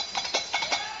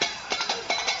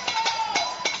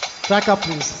Track up,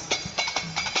 please.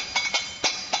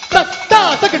 Hello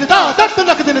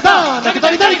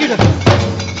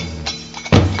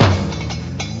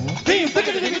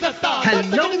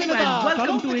and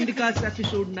welcome to Indicast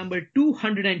episode number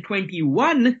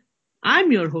 221.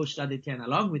 I'm your host Aditya and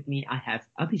along with me I have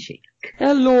Abhishek.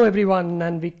 Hello everyone,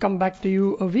 and we come back to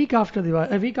you a week after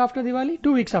Diwali?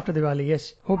 2 weeks after Diwali,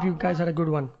 yes. Hope you guys had a good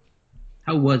one.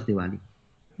 How was Diwali?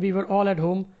 We were all at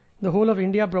home. The whole of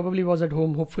India probably was at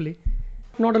home, hopefully.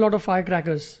 Not a lot of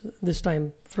firecrackers this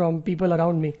time from people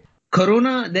around me.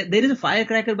 Corona, there is a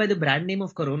firecracker by the brand name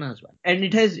of Corona as well. And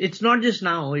it's not just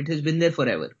now, it has been there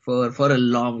forever, for a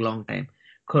long time.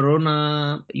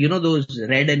 Corona, you know those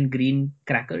red and green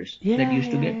crackers that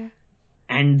used to get?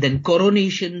 And then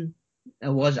Coronation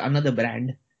was another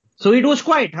brand. So it was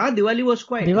quiet, huh? Diwali was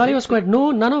quiet. Diwali was quiet. No,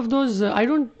 none of those. I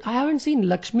haven't seen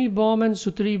Lakshmi bomb and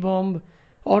Sutri bomb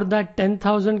or that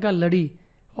 10,000 ka laddi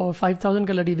or 5,000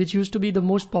 ka laddi, which used to be the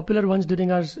most popular ones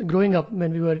during our growing up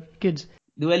when we were kids.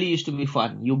 Diwali used to be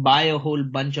fun. You buy a whole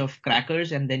bunch of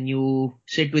crackers and then you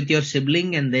sit with your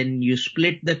sibling and then you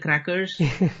split the crackers.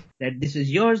 That this is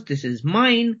yours, this is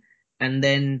mine. And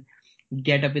then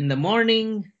get up in the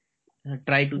morning,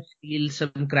 try to steal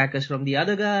some crackers from the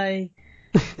other guy.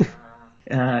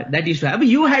 That used to happen.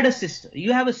 You had a sister.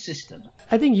 You have a sister.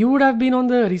 I think you would have been on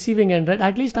the receiving end, right?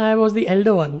 At least I was the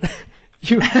elder one.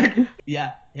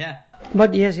 Yeah.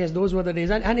 But yes, those were the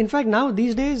days. And in fact, now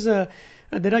these days, there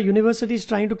are universities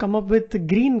trying to come up with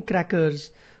green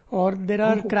crackers, or there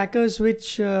are crackers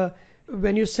which,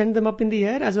 when you send them up in the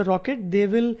air as a rocket, they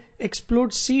will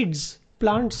explode seeds,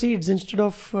 plant seeds instead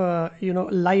of,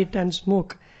 light and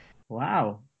smoke.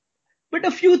 Wow. But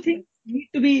a few things need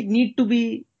to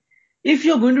be, if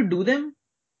you're going to do them,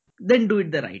 then do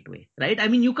it the right way, right? I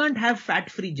mean, you can't have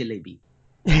fat-free jalebi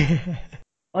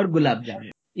or gulab jamun.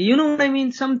 You know what I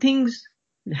mean? Some things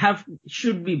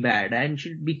should be bad and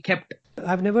should be kept.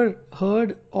 I've never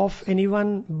heard of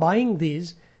anyone buying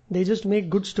these. They just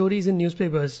make good stories in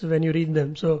newspapers when you read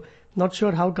them. So not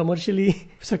sure how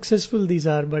commercially successful these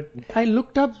are. But I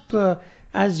looked up,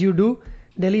 as you do,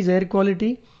 Delhi's air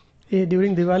quality.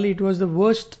 During Diwali, it was the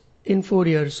worst in 4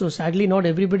 years. So sadly, not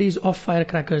everybody is off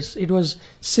firecrackers. It was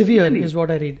severe, is what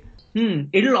I read.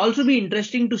 It'll also be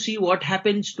interesting to see what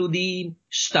happens to the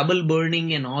stubble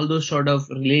burning and all those sort of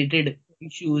related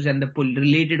issues and the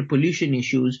related pollution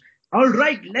issues. All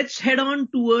right, let's head on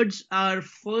towards our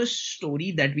first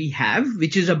story that we have,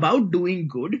 which is about doing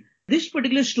good. This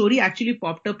particular story actually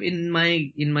popped up in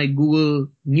my Google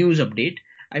News update.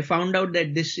 I found out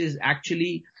that this is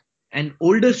actually an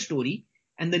older story,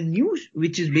 and the news,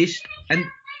 which is based, and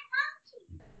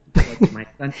my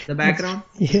son in the background,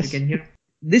 yes. You can hear.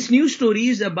 This news story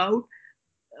is about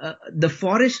the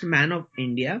forest man of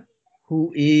India,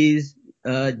 who is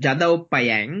Jadhav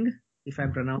Payeng, if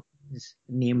I'm pronouncing his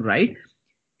name right.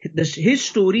 His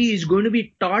story is going to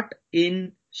be taught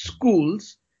in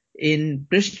schools in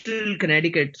Bristol,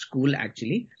 Connecticut school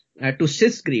actually, to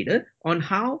 6th grader, on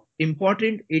how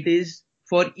important it is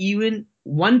for even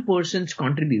one person's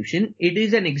contribution. It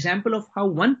is an example of how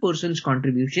one person's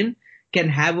contribution can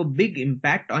have a big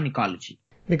impact on ecology.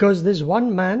 Because this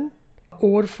one man,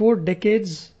 over 4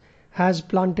 decades, has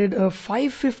planted a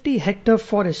 550-hectare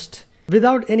forest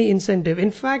without any incentive.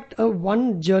 In fact,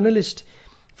 one journalist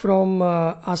from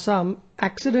Assam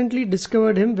accidentally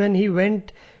discovered him when he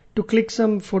went to click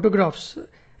some photographs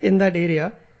in that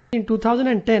area. In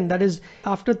 2010, that is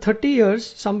after 30 years,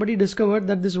 somebody discovered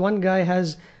that this one guy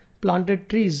has planted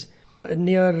trees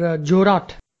near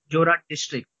Jorat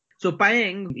district. So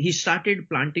Payeng, he started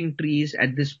planting trees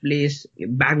at this place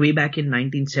way back in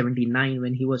 1979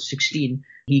 when he was 16.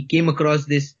 He came across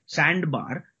this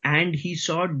sandbar and he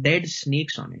saw dead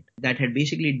snakes on it that had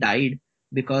basically died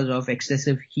because of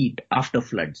excessive heat after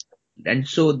floods. And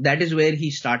so that is where he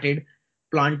started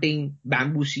planting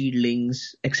bamboo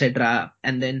seedlings, etc.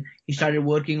 And then he started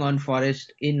working on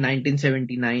forest in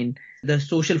 1979. The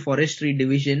Social Forestry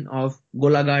Division of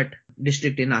Golaghat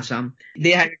district in Assam,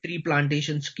 they had a tree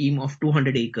plantation scheme of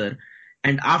 200 acre.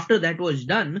 And after that was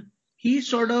done, he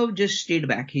sort of just stayed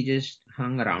back. He just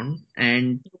hung around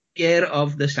and took care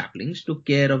of the saplings, took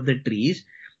care of the trees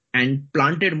and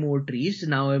planted more trees.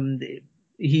 Now,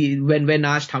 when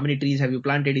asked how many trees have you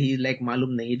planted, he's like,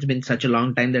 "Malum nahi, it's been such a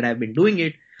long time that I've been doing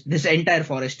it. This entire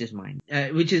forest is mine,"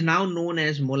 which is now known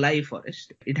as Molai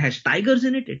Forest. It has tigers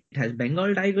in it. It has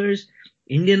Bengal tigers,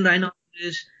 Indian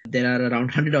rhinoceros. There are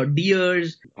around 100 odd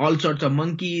deers, all sorts of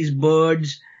monkeys,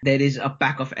 birds. There is a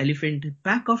pack of elephant,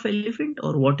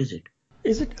 or what is it?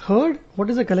 Is it herd?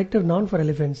 What is the collective noun for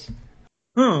elephants?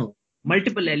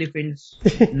 Multiple elephants,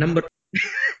 number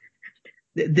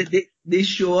They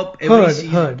show up every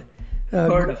season.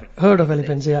 Herd of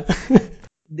elephants, yeah.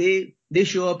 They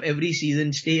show up every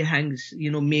season, hangs,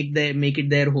 make it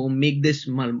their home, make this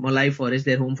Malai forest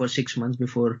their home for 6 months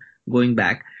before going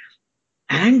back.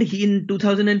 And in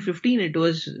 2015,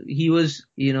 he was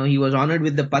honored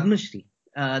with the Padma Shri.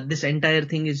 This entire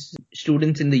thing is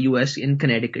students in the US, in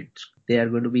Connecticut. They are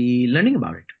going to be learning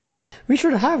about it. We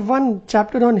should have one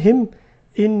chapter on him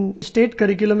in state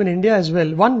curriculum in India as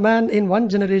well. One man in one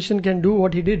generation can do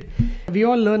what he did. We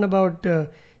all learn about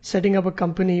setting up a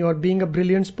company or being a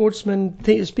brilliant sportsman.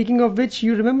 Speaking of which,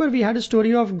 you remember we had a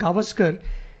story of Gavaskar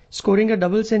scoring a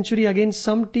double century against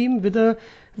some team with a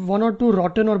 1 or 2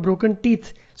 rotten or broken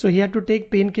teeth. So he had to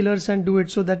take painkillers and do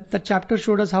it. So that the chapter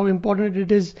showed us how important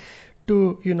it is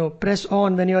to press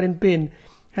on when you are in pain.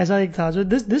 So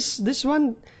this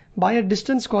one by a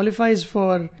distance qualifies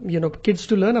for kids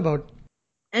to learn about.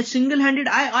 As single-handed,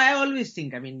 I always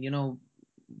think,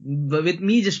 with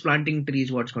me just planting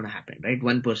trees, what's going to happen, right?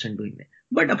 One person doing that.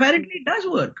 But apparently it does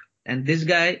work. And this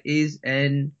guy is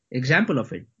an example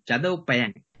of it. Jadav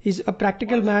Payeng. He's a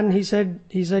practical man. He said,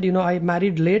 I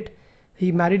married late.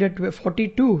 He married at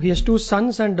 42. He has 2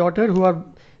 sons and daughter who are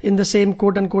in the same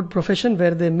quote-unquote profession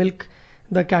where they milk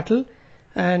the cattle.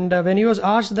 And when he was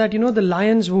asked that, the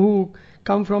lions who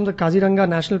come from the Kaziranga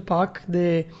National Park,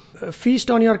 they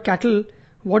feast on your cattle,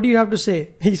 what do you have to say?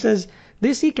 He says,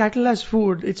 they see cattle as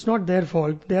food. It's not their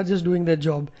fault. They are just doing their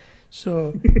job.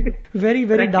 So very,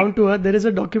 very down to earth. There is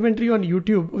a documentary on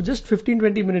YouTube, just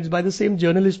 15-20 minutes by the same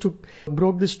journalist who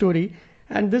broke this story.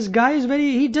 And this guy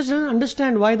he just doesn't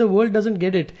understand why the world doesn't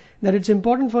get it, that it's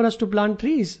important for us to plant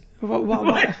trees.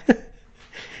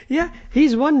 Yeah,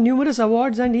 he's won numerous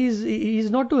awards and he's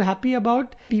not too happy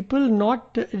about people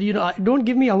not, don't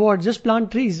give me awards, just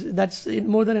plant trees. That's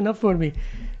more than enough for me.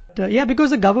 Because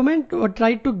the government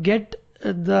tried to get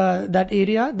that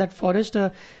area, that forest,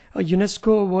 a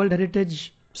UNESCO World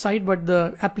Heritage Site, but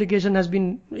the application has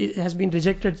been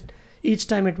rejected each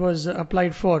time it was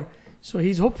applied for. So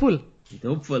he's hopeful.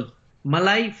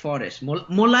 Malai Forest.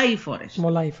 Molai Forest.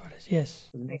 Molai Forest, yes.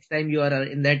 Next time you are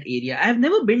in that area. I have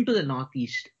never been to the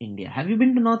Northeast India. Have you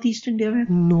been to Northeast India, man?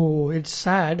 No, it's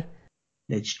sad.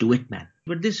 Let's do it, man.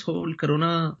 But this whole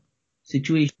corona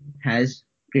situation has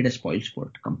played a spoil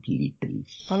sport completely.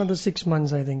 Another 6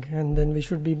 months, I think. And then we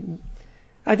should be...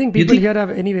 I think people here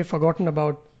have anyway forgotten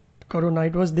about corona.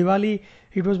 It was Diwali.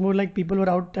 It was more like people were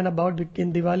out and about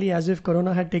in Diwali as if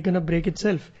corona had taken a break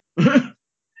itself.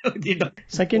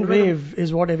 Second wave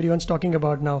is what everyone's talking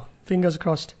about now. Fingers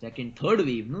crossed. Third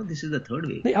wave. No, this is the third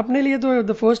wave. Apne liye to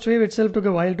the first wave itself took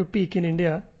a while to peak in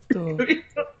India. So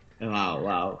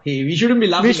wow. Hey, we shouldn't be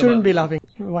laughing. We shouldn't be laughing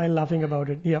while laughing about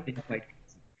it. Yeah.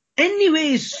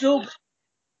 Anyways, so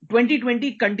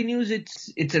 2020 continues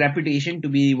its reputation to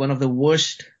be one of the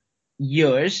worst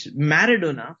years.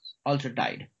 Maradona also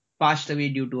died, passed away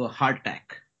due to a heart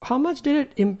attack. How much did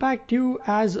it impact you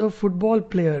as a football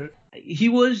player? He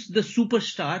was the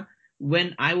superstar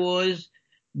when I was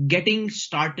getting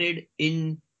started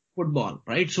in football,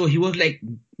 right? So he was like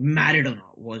Maradona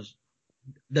was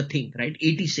the thing, right?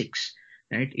 86,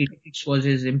 right? 86 was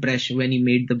his impression when he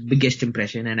made the biggest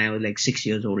impression, and I was like 6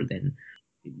 years old then.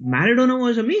 Maradona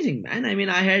was amazing, man. I mean,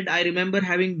 I remember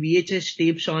having VHS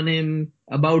tapes on him,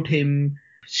 about him,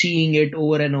 seeing it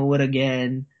over and over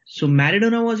again. So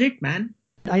Maradona was it, man.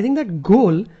 I think that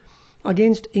goal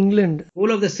against England. Goal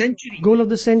of the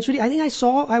century. I think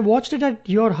I watched it at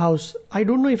your house. I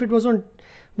don't know if it was on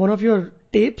one of your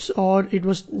tapes or it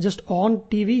was just on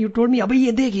TV. You told me, abhi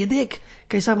ye dekh,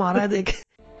 kaisa mara hai dekh.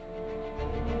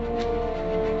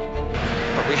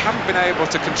 But we haven't been able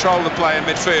to control the play in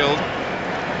midfield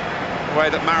the way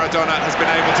that Maradona has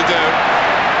been able to do.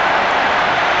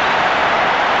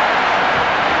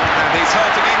 And he's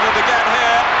hurting England again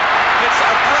here. It's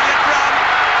a brilliant run.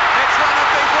 It's one of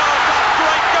the World Cup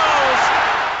great goals.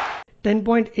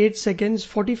 10.8 seconds,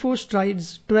 44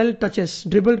 strides, 12 touches,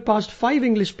 dribbled past 5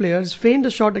 English players, feigned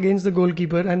a shot against the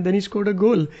goalkeeper, and then he scored a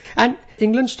goal. And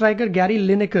England striker Gary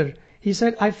Lineker, he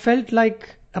said, I felt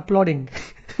like applauding.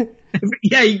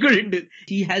 Yeah, he couldn't.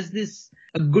 He has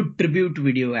a good tribute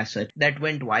video as such that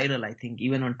went viral, I think,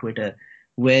 even on Twitter,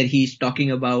 where he's talking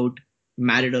about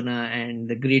Maradona and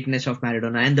the greatness of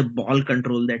Maradona and the ball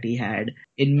control that he had.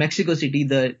 In Mexico City,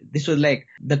 this was like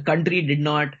the country did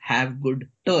not have good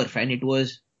turf, and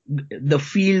the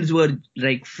fields were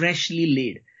like freshly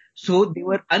laid. So they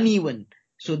were uneven.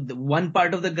 So one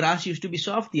part of the grass used to be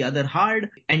soft, the other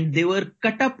hard, and they were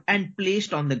cut up and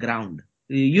placed on the ground.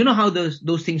 You know how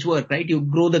those things work, right? You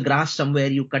grow the grass somewhere,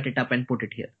 you cut it up and put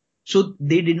it here. So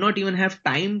they did not even have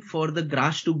time for the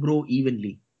grass to grow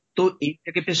evenly. तो एक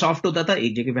जगह पे soft होता था,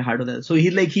 एक जगह पे hard होता था. So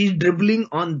he's dribbling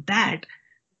on that,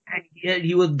 and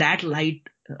he was that light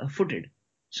footed.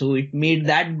 So it made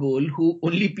that goal, who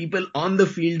only people on the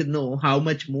field know how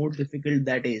much more difficult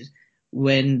that is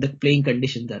when the playing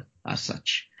conditions are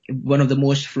such. One of the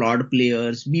most flawed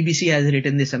players. BBC has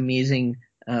written this amazing,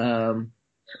 क्या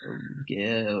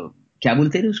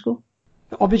बोलते हैं उसको?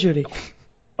 Obituary.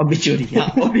 Obituary,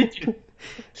 yeah, obituary.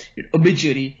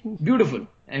 Obituary, beautiful.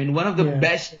 I mean, one of the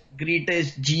best,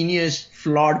 greatest, genius,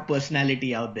 flawed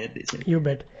personality out there, they said. You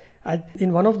bet.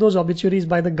 In one of those obituaries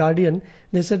by The Guardian,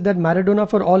 they said that Maradona,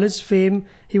 for all his fame,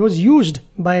 he was used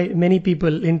by many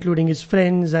people, including his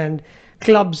friends and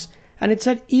clubs. And it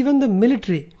said even the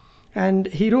military. And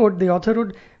the author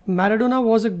wrote, Maradona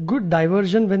was a good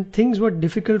diversion when things were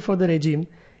difficult for the regime.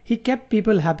 He kept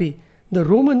people happy. The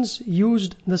Romans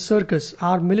used the circus.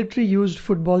 Our military used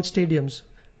football stadiums,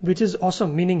 which is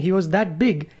awesome, meaning he was that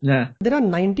big. Yeah. There are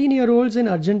 19-year-olds in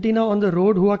Argentina on the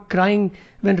road who are crying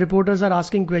when reporters are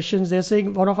asking questions. They're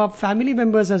saying one of our family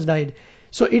members has died.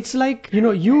 So it's like,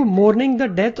 you mourning the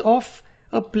death of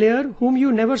a player whom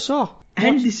you never saw.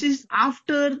 And this is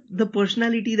after the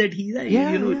personality that he had.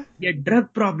 He had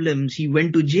drug problems. He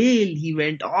went to jail. He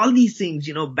went all these things,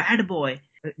 bad boy.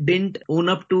 Didn't own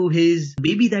up to his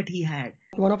baby that he had.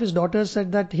 One of his daughters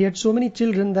said that he had so many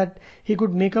children that he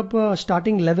could make up a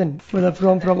starting 11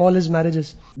 from all his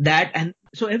marriages. That, and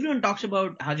so everyone talks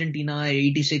about Argentina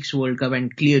 86 World Cup,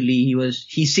 and clearly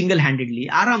he single-handedly,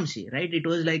 aram se, right? It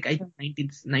was like, I think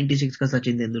 1996 ka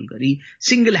Sachin Tendulkar, he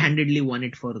single-handedly won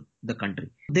it for the country.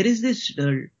 There is this,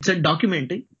 it's a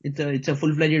documentary, it's a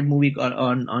full-fledged movie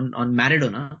on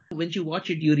Maradona. When you watch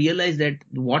it, you realize that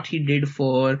what he did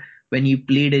when he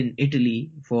played in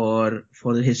Italy for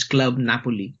his club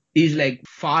Napoli is like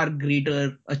far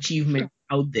greater achievement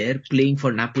out there playing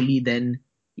for Napoli than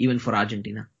even for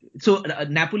Argentina. So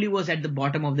Napoli was at the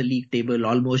bottom of the league table,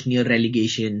 almost near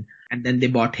relegation, and then they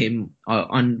bought him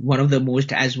on one of their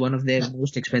most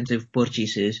expensive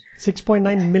purchases.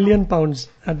 £6.9 million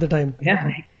at the time.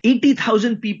 Yeah,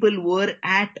 80,000 people were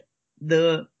at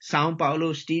the Sao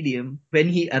Paulo stadium when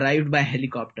he arrived by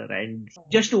helicopter, and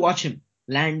just to watch him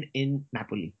land in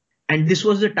Napoli. And this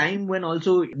was the time when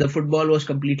also the football was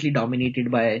completely dominated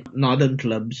by northern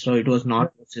clubs. So it was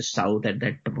north versus south at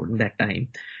that time.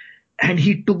 And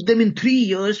he took them in 3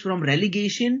 years from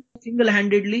relegation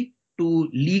single-handedly to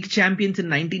league champions in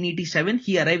 1987.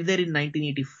 He arrived there in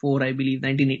 1984, I believe,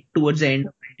 towards the end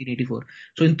of 1984.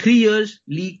 So in 3 years,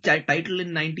 league title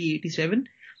in 1987,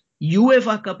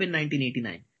 UEFA Cup in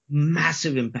 1989.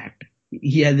 Massive impact.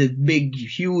 He had this big,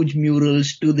 huge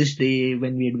murals to this day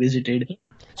when we had visited.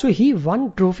 So he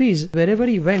won trophies wherever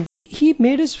he went. He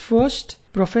made his first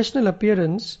professional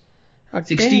appearance at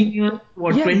 16 years,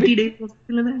 20 days or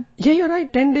something like that? Yeah, you're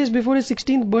right. 10 days before his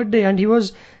 16th birthday, and he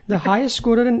was the highest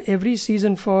scorer in every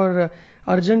season for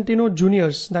Argentino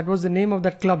Juniors. That was the name of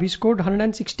that club. He scored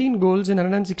 116 goals in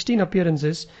 116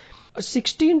 appearances.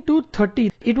 16 to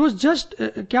 30. It was just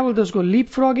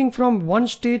leapfrogging from one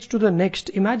stage to the next.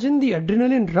 Imagine the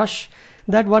adrenaline rush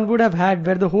that one would have had,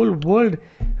 where the whole world,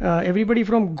 everybody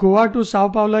from Goa to Sao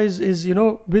Paulo is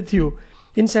with you.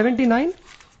 In 79,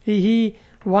 he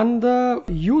won the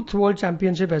Youth World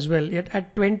Championship as well. Yet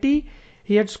at 20,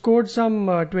 he had scored some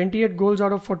 28 goals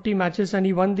out of 40 matches, and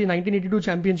he won the 1982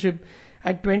 championship.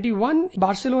 At 21,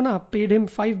 Barcelona paid him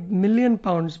 £5 million,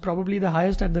 probably the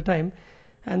highest at the time.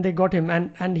 And they got him,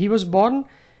 and he was born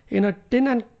in a tin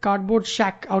and cardboard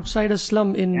shack outside a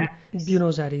slum in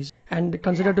Buenos Aires, and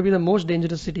considered to be the most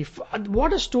dangerous city.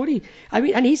 What a story! I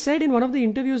mean, and he said in one of the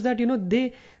interviews that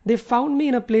they found me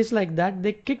in a place like that.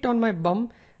 They kicked on my bum.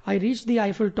 I reached the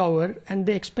Eiffel Tower, and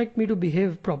they expect me to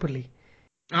behave properly.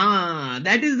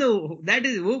 That is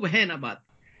wo hai na baat.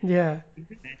 Yeah.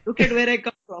 Look at where I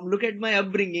come from. Look at my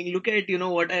upbringing. Look at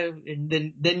what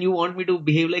then you want me to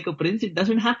behave like a prince? It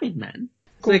doesn't happen, man.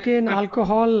 Cocaine,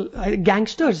 alcohol,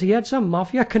 gangsters. He had some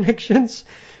mafia connections.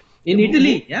 In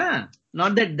Italy, yeah.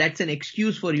 Not that that's an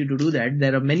excuse for you to do that.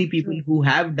 There are many people who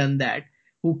have done that,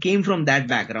 who came from that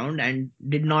background and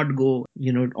did not go,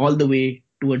 all the way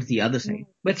towards the other side.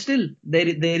 But still, there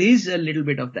is a little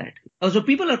bit of that. Also,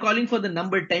 people are calling for the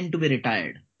number 10 to be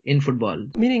retired in football.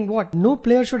 Meaning what? No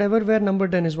player should ever wear number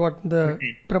 10 is what the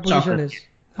proposition is.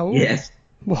 Oh, yes.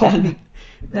 Wow.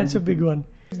 That's a big one.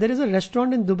 There is a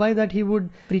restaurant in Dubai that he would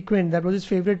frequent. That was his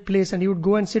favorite place, and he would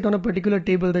go and sit on a particular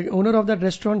table. The owner of that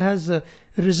restaurant has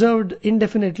reserved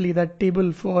indefinitely that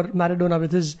table for Maradona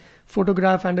with his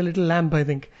photograph and a little lamp, I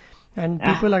think. And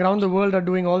people around the world are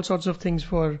doing all sorts of things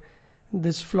for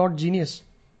this flawed genius.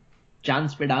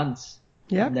 Chance pe dance.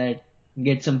 Yeah. That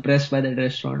gets some press by that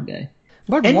restaurant guy.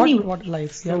 But Anyone. what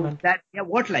life? Yeah, So man.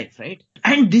 what life, right?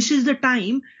 And this is the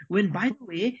time when, by the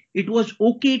way, it was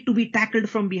okay to be tackled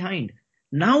from behind.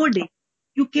 Nowadays,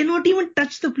 you cannot even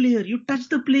touch the player. You touch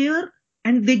the player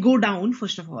and they go down,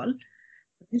 first of all.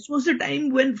 This was the time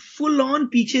when full on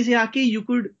piche se aake you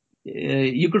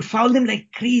could foul them like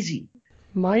crazy.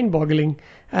 Mind-boggling.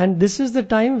 And this is the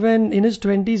time when in his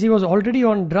 20s he was already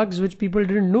on drugs which people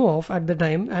didn't know of at the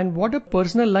time. And what a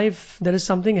personal life. There is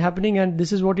something happening and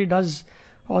this is what he does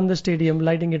on the stadium,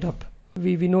 lighting it up.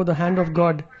 We know the hand of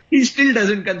God. He still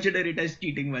doesn't consider it as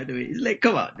cheating, by the way. He's like,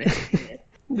 come on, man.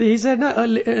 He said, "Na, a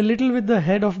little with the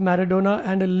head of Maradona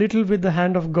and a little with the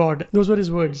hand of God." Those were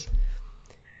his words.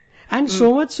 And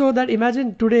so much so that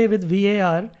imagine today with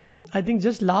VAR, I think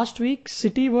just last week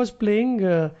City was playing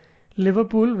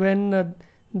Liverpool when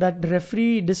that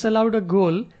referee disallowed a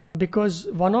goal because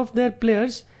one of their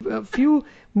players, a few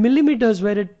millimeters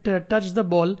where it touched the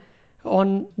ball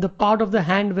on the part of the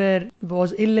hand where it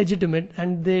was illegitimate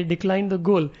and they declined the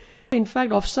goal. In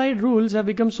fact, offside rules have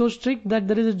become so strict that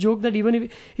there is a joke that even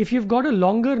if you've got a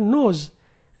longer nose,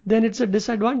 then it's a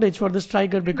disadvantage for the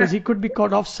striker because he could be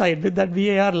caught offside with that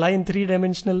VAR line,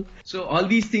 three-dimensional. So all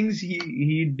these things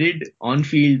he did on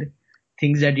field,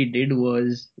 things that he did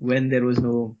was when there was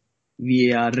no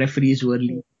VAR, referees were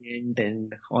lenient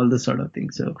and all the sort of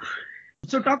things.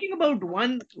 So talking about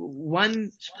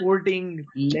one sporting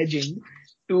legend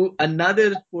to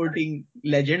another sporting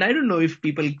legend, I don't know if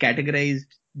people categorize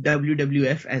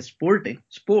WWF as sport,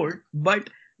 but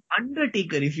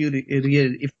Undertaker, if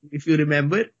you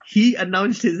remember, he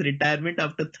announced his retirement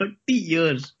after 30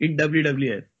 years in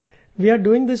WWF. We are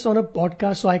doing this on a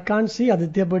podcast, so I can't see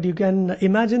Aditya, but you can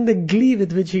imagine the glee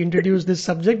with which he introduced this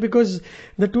subject because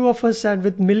the two of us and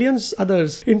with millions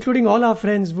others, including all our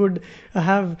friends, would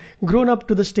have grown up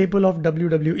to the staple of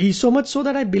WWE. So much so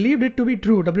that I believed it to be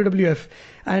true, WWF.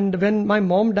 And when my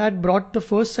mom, dad brought the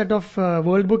first set of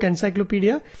World Book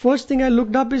Encyclopedia, first thing I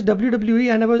looked up is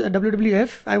WWE and I was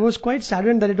WWF. I was quite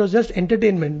saddened that it was just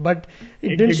entertainment, but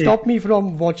it didn't stop me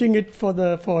from watching it for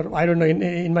I don't know,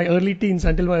 in my early teens,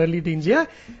 until my early teens. Yeah,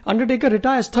 Undertaker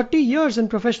retires 30 years in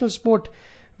professional sport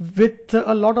with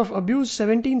a lot of abuse.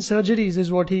 17 surgeries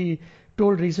is what he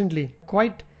told recently.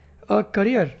 Quite a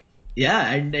career.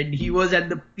 Yeah, and he was at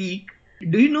the peak.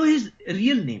 Do you know his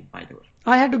real name, by the way?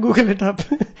 I had to Google it up.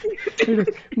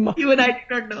 Even I did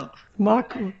not know.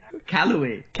 Mark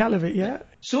Calloway, yeah.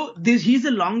 So he's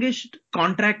the longest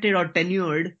contracted or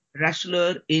tenured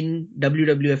wrestler in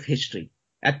WWF history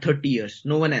at 30 years.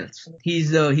 No one else. He's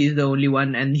the only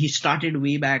one, and he started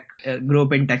way back, grew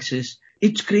up in Texas.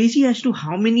 It's crazy as to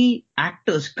how many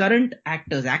current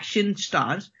actors, action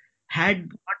stars, had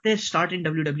got their start in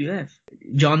WWF.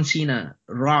 John Cena,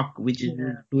 Rock, which is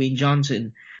Dwayne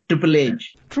Johnson, Triple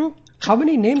H. True. How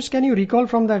many names can you recall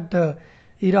from that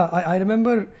era? I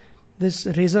remember this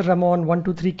Razor Ramon,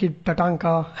 1-2-3 Kid,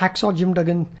 Tatanka, Hacksaw Jim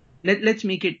Duggan. Let's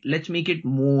make it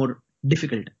more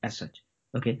difficult as such.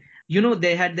 Okay. You know,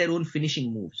 they had their own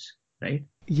finishing moves, right?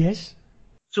 Yes.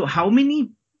 So how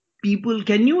many people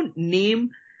can you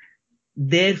name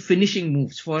their finishing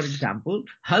moves? For example,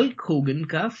 Hulk Hogan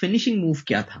ka finishing move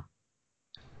kya tha?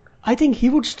 I think he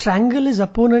would strangle his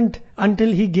opponent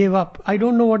until he gave up. I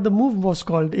don't know what the move was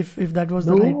called, if that was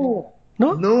the right.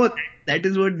 No, that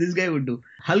is what this guy would do.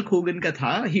 Hulk Hogan ka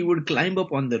tha, he would climb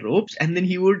up on the ropes and then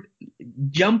he would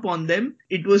jump on them.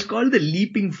 It was called the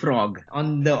leaping frog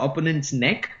on the opponent's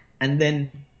neck and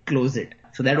then close it.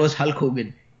 So that was Hulk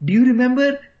Hogan. Do you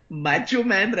remember Macho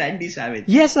Man Randy Savage?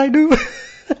 Yes, I do.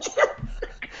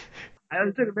 I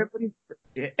also remember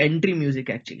his entry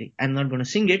music actually. I'm not going to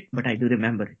sing it, but I do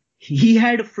remember it. He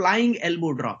had flying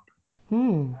elbow drop.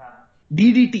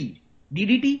 DDT.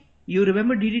 You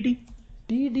remember DDT?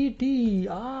 DDT.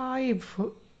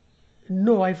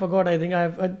 No, I forgot. I think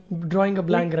I'm drawing a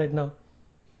blank right now.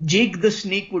 Jake the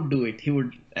Snake would do it. He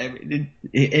would.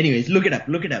 Anyways, look it up.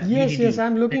 Yes, DDT. yes.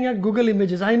 I'm looking at Google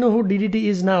images. I know who DDT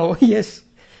is now. Yes.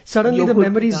 Suddenly the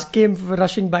memories came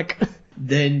rushing back.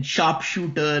 Then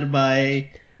Sharpshooter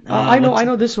by... I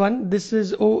know this one. This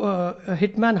is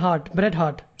Hitman Hart, Bret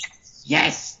Hart.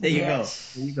 Yes, there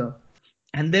you go.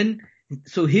 And then,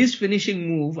 so his finishing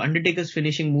move, Undertaker's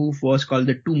finishing move was called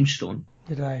the Tombstone.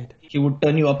 Right. He would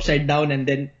turn you upside down and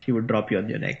then he would drop you on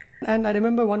your neck. And I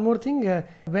remember one more thing,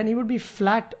 when he would be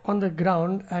flat on the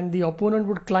ground and the opponent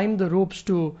would climb the ropes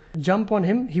to jump on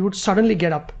him, he would suddenly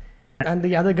get up. And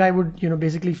the other guy would,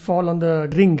 basically fall on the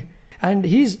ring. And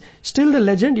he's still the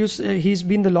legend. He's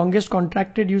been the longest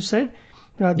contracted, you said.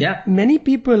 Yeah. Many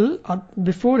people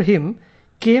before him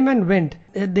came and went.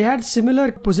 They had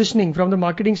similar positioning from the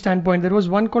marketing standpoint. There was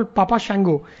one called Papa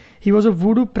Shango. He was a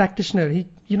voodoo practitioner. He,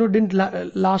 didn't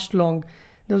last long.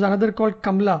 There was another called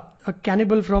Kamla, a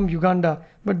cannibal from Uganda.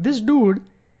 But this dude,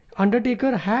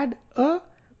 Undertaker, had a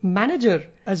manager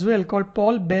as well called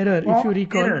Paul Bearer, if you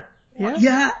recall.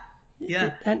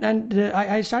 Yeah. And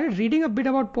I started reading a bit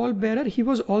about Paul Bearer. He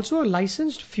was also a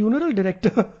licensed funeral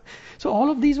director. So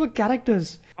all of these were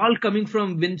characters. All coming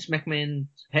from Vince McMahon's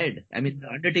head. I mean,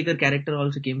 the Undertaker character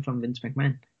also came from Vince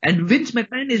McMahon. And Vince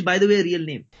McMahon is, by the way, a real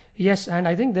name. Yes, and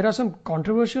I think there are some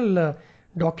controversial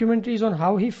documentaries on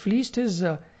how he fleeced his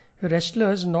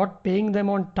wrestlers, not paying them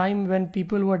on time when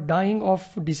people were dying of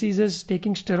diseases,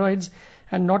 taking steroids,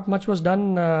 and not much was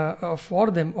done for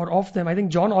them or of them. I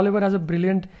think John Oliver has a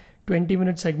brilliant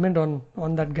 20-minute segment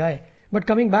on that guy. But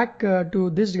coming back to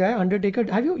this guy,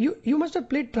 Undertaker, have you must have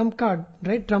played trump card,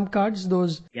 right? Trump cards,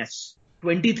 those. Yes.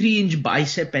 23-inch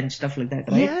bicep and stuff like that,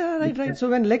 right? Yeah, right.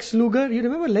 So when Lex Luger, you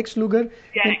remember Lex Luger?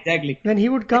 Yeah, exactly. When he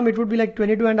would come, it would be like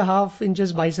 22.5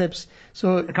 inches biceps.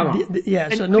 So come on.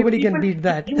 So nobody can beat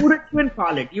that. You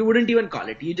wouldn't even call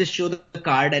it. You just show the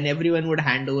card and everyone would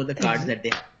hand over the cards that they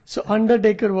have. So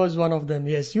Undertaker was one of them.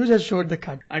 Yes, you just showed the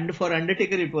card. And for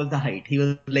Undertaker, it was the height. He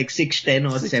was like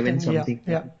 6'10" or 7 something.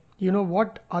 Yeah. You know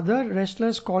what? Other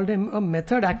wrestlers called him a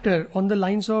method actor on the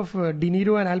lines of De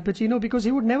Niro and Al Pacino, because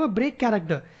he would never break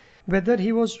character. Whether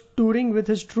he was touring with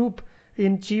his troupe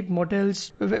in cheap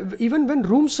motels, even when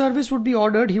room service would be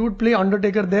ordered, he would play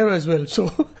Undertaker there as well. So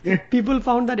people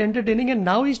found that entertaining, and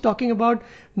now he's talking about,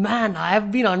 man, I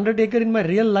have been Undertaker in my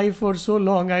real life for so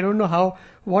long. I don't know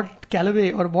what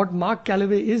Calloway or what Mark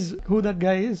Calloway is, who that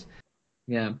guy is.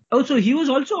 Yeah. Also, he was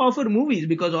also offered movies,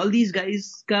 because all these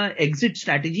guys' exit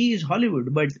strategy is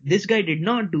Hollywood. But this guy did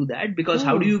not do that, because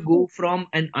how do you go from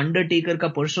an Undertaker ka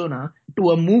persona to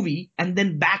a movie and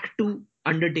then back to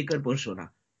Undertaker persona?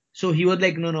 So he was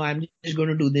like, no, I'm just going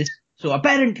to do this. So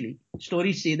apparently,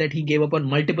 stories say that he gave up on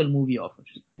multiple movie offers.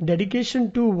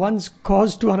 Dedication to one's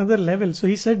cause to another level. So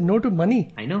he said no to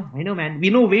money. I know, man. We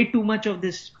know way too much of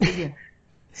this.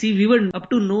 See, we were up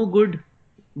to no good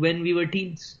when we were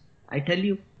teens. I tell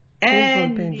you.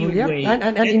 Painful. Yeah.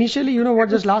 And initially, you know what,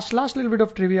 just last little bit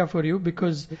of trivia for you,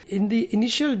 because in the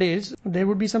initial days, there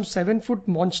would be some 7-foot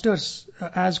monsters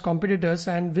as competitors,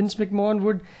 and Vince McMahon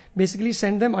would basically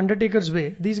send them Undertaker's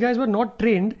way. These guys were not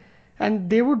trained, and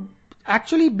they would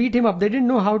actually beat him up. They didn't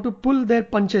know how to pull their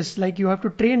punches, like you have to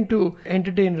train to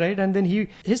entertain, right? And then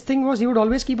his thing was, he would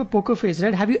always keep a poker face,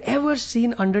 right? Have you ever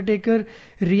seen Undertaker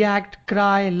react,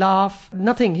 cry, laugh?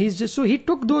 Nothing. He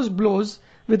took those blows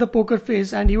with a poker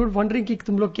face, and he would wondering ki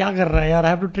tum log kya kar rahe hai yaar, I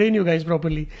have to train you guys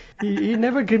properly. He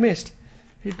never grimaced.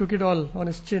 He took it all on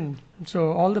his chin.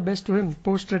 So all the best to him,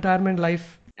 post-retirement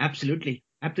life. Absolutely.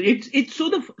 It's so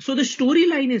the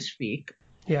storyline is fake.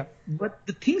 Yeah. But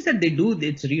the things that they do,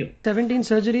 it's real. 17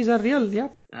 surgeries are real, yeah.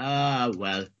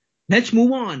 Well, let's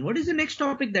move on. What is the next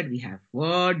topic that we have?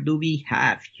 What do we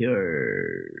have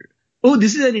here? Oh,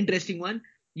 this is an interesting one.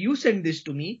 You sent this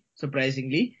to me,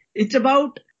 surprisingly. It's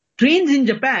about trains in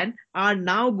Japan are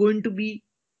now going to be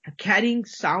carrying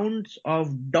sounds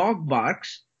of dog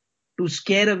barks to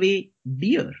scare away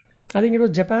deer. I think it was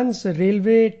Japan's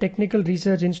Railway Technical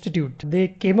Research Institute. They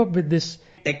came up with this.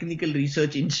 Technical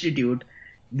Research Institute,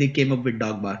 they came up with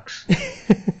dog barks.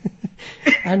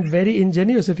 And very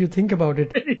ingenious if you think about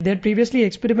it. They had previously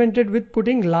experimented with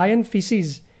putting lion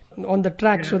feces on the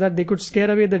track so that they could scare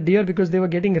away the deer, because they were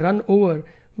getting run over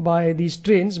by these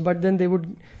trains, but then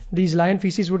these lion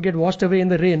feces would get washed away in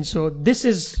the rain. So this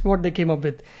is what they came up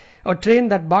with. A train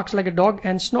that barks like a dog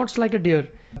and snorts like a deer.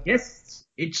 Yes,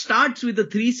 it starts with a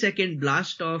 3-second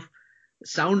blast of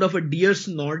sound of a deer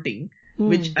snorting,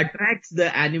 which attracts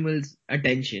the animal's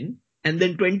attention, and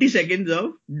then 20 seconds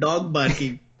of dog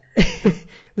barking.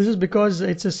 This is because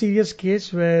it's a serious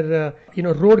case where,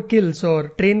 road kills or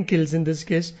train kills in this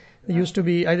case. There used to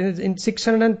be, I think, in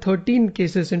 613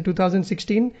 cases in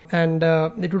 2016, and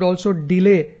it would also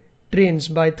delay trains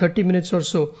by 30 minutes or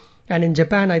so. And in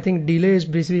Japan, I think delay is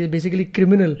basically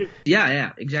criminal.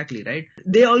 Yeah, exactly, right.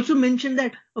 They also mentioned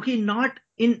that, okay, not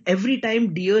in every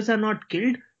time deers are not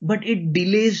killed, but it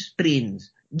delays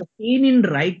trains. The pain in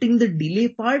writing the delay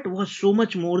part was so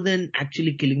much more than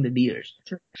actually killing the deers.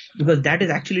 Because that is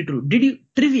actually true.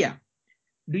 Trivia.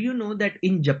 Do you know that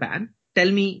in Japan, tell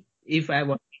me if I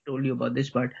have told you about this,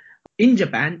 but in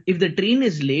Japan, if the train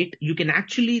is late,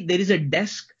 there is a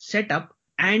desk set up,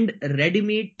 and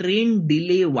ready-made train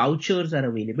delay vouchers are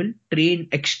available, train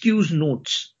excuse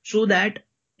notes, so that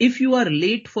if you are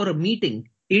late for a meeting,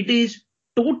 it is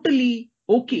totally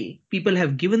okay. People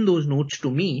have given those notes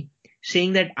to me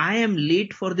saying that I am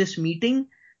late for this meeting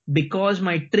because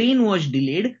my train was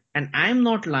delayed, and I am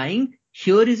not lying.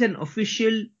 Here is an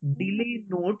official delay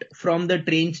note from the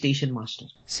train station master.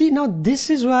 See, now this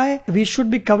is why we should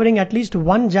be covering at least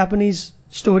one Japanese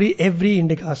story every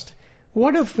Indicast.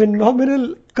 What a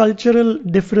phenomenal cultural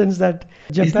difference that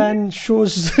Japan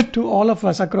shows to all of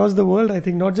us across the world, I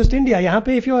think, not just India. Yahan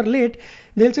pe if you are late,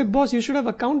 they'll say, boss, you should have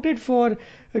accounted for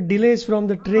delays from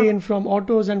the train, from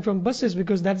autos and from buses,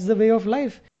 because that's the way of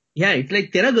life. Yeah, it's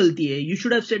like tera galti hai. You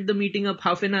should have set the meeting up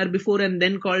half an hour before and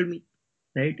then called me,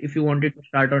 right? If you wanted to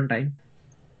start on time.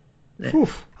 Right.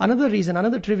 Oof. Another reason,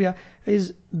 another trivia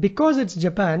is because it's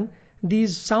Japan,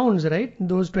 these sounds, right?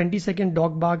 Those 20-second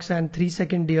dog barks and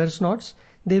 3-second deer snorts,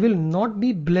 they will not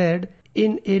be blared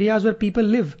in areas where people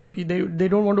live. They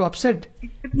don't want to upset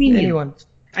anyone.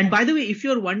 And by the way, if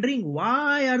you're wondering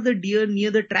why are the deer near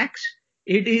the tracks,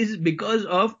 it is because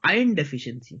of iron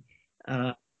deficiency.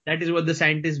 That is what the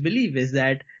scientists believe, is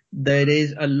that there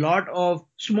is a lot of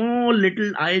small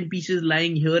little iron pieces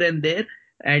lying here and there,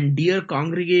 and deer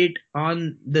congregate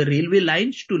on the railway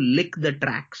lines to lick the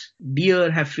tracks. Deer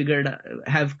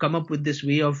have come up with this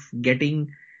way of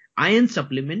getting iron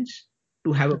supplements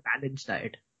to have a balanced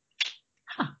diet.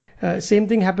 Same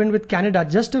thing happened with Canada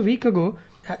just a week ago.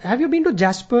 Have you been to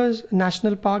Jasper's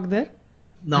National Park there?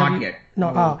 Not yet.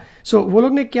 No. So वो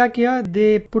लोग ने क्या किया?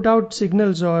 They put out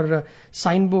signals or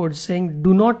signboards saying,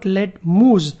 "Do not let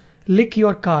moose lick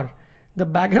your car." The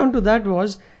background to that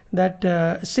was that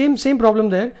same problem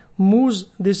there. Moose,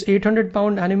 this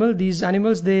 800-pound animal, these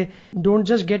animals, they don't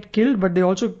just get killed, but they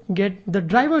also get the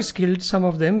drivers killed, some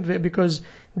of them, because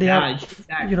they are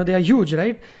huge,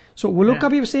 right? So वो लोग का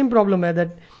भी same problem है that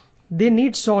they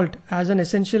need salt as an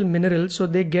essential mineral, so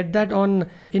they get that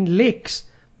in lakes,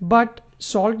 but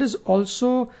salt is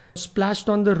also splashed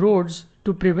on the roads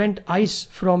to prevent ice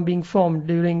from being formed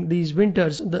during these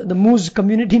winters. The moose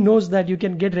community knows that you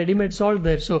can get ready-made salt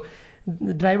there, so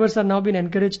the drivers are now being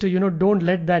encouraged to don't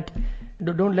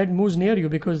let moose near you,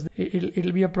 because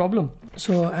it'll be a problem.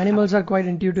 So animals are quite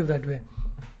intuitive that way.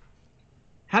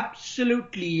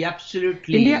 Absolutely.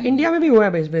 India में भी हुआ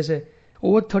है वैसे.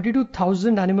 Over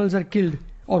 32,000 animals are killed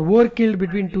or were killed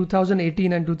between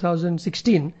 2018 and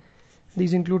 2016.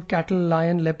 These include cattle,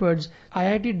 lion, leopards.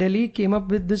 IIT Delhi came up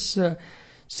with this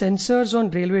sensors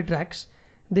on railway tracks.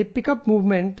 They pick up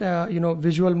movement,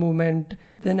 visual movement.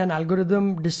 Then an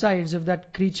algorithm decides if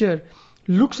that creature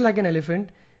looks like an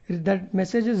elephant. That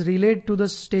message is relayed to the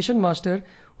station master,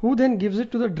 who then gives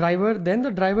it to the driver. Then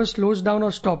the driver slows down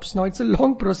or stops. Now it's a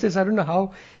long process. I don't know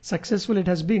how successful it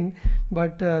has been,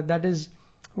 but that is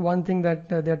one thing that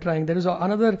they're trying. There is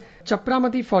another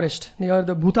Chapramati forest near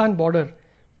the Bhutan border.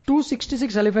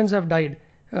 266 elephants have died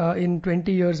in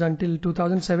 20 years until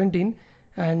 2017,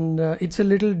 and it's a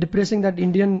little depressing that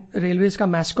Indian Railways ka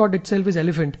mascot itself is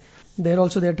elephant.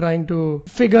 They're trying to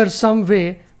figure some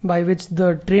way by which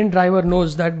the train driver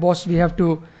knows that, boss, we have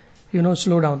to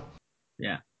slow down.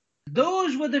 Yeah.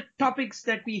 Those were the topics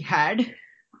that we had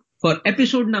for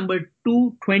episode number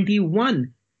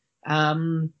 221.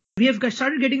 We have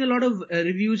started getting a lot of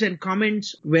reviews and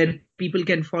comments where people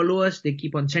can follow us. They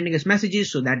keep on sending us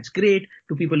messages, so that's great.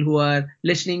 To people who are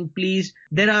listening, please.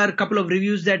 There are a couple of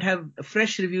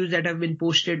fresh reviews that have been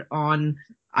posted on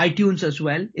iTunes as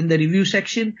well in the review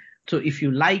section. So if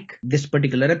you like this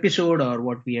particular episode or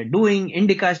what we are doing,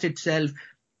 Indicast itself,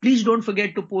 please don't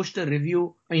forget to post a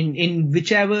review in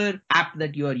whichever app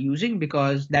that you are using,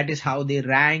 because that is how they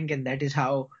rank and that is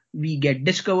how we get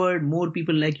discovered. More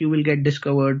people like you will get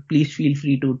discovered. Please feel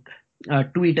free to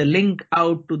tweet a link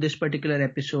out to this particular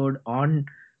episode on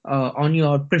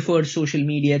your preferred social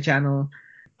media channel.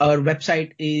 Our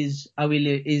website is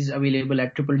available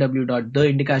at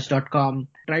www.theindicast.com.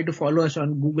 Try to follow us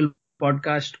on Google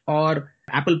Podcast or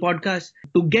Apple Podcast.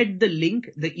 To get the link,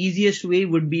 the easiest way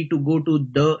would be to go to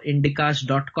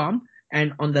theindicast.com,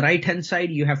 and on the right hand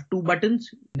side you have two buttons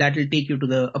that will take you to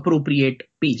the appropriate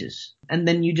pages, and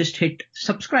then you just hit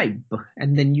subscribe,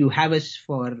 and then you have us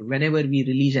for whenever we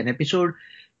release an episode.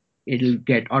 It'll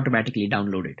get automatically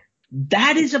downloaded.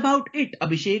 That is about it,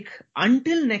 Abhishek.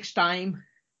 Until next time,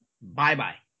 bye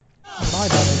bye.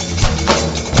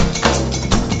 Bye.